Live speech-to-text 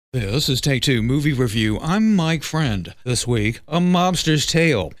This is Take Two Movie Review. I'm Mike Friend. This week, A Mobster's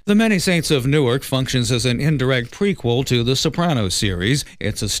Tale. The Many Saints of Newark functions as an indirect prequel to the Sopranos series.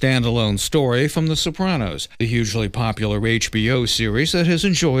 It's a standalone story from the Sopranos, the hugely popular HBO series that has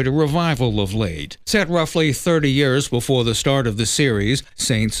enjoyed a revival of late. Set roughly 30 years before the start of the series,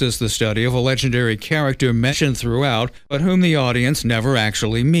 Saints is the study of a legendary character mentioned throughout, but whom the audience never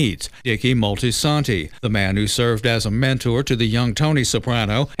actually meets, Dickie Moltisanti, the man who served as a mentor to the young Tony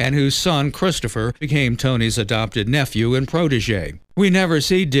Soprano and whose son, Christopher, became Tony's adopted nephew and protege. We never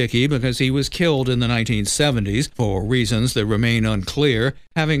see Dickie because he was killed in the 1970s for reasons that remain unclear.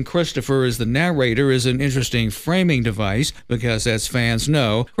 Having Christopher as the narrator is an interesting framing device because, as fans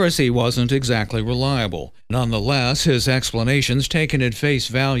know, Chrissy wasn't exactly reliable. Nonetheless, his explanations taken at face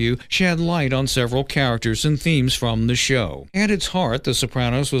value shed light on several characters and themes from the show. At its heart, The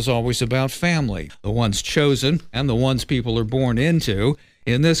Sopranos was always about family, the ones chosen and the ones people are born into.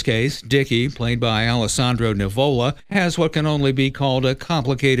 In this case, Dickie, played by Alessandro Nivola, has what can only be called a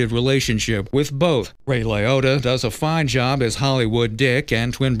complicated relationship with both. Ray Liotta does a fine job as Hollywood Dick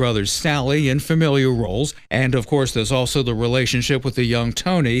and twin brothers Sally in familiar roles, and of course there's also the relationship with the young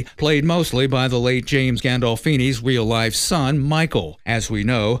Tony, played mostly by the late James Gandolfini's real-life son, Michael. As we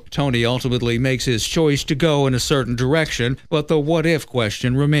know, Tony ultimately makes his choice to go in a certain direction, but the what-if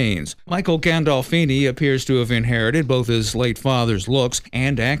question remains. Michael Gandolfini appears to have inherited both his late father's looks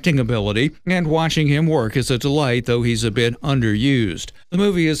and acting ability, and watching him work is a delight, though he's a bit underused. The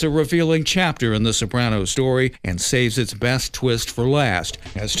movie is a revealing chapter in the Sopranos story and saves its best twist for last.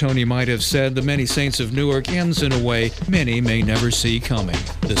 As Tony might have said, The Many Saints of Newark ends in a way many may never see coming.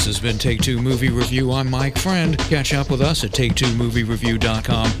 This has been Take Two Movie Review. I'm Mike Friend. Catch up with us at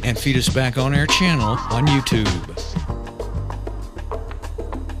take2moviereview.com and feed us back on our channel on YouTube.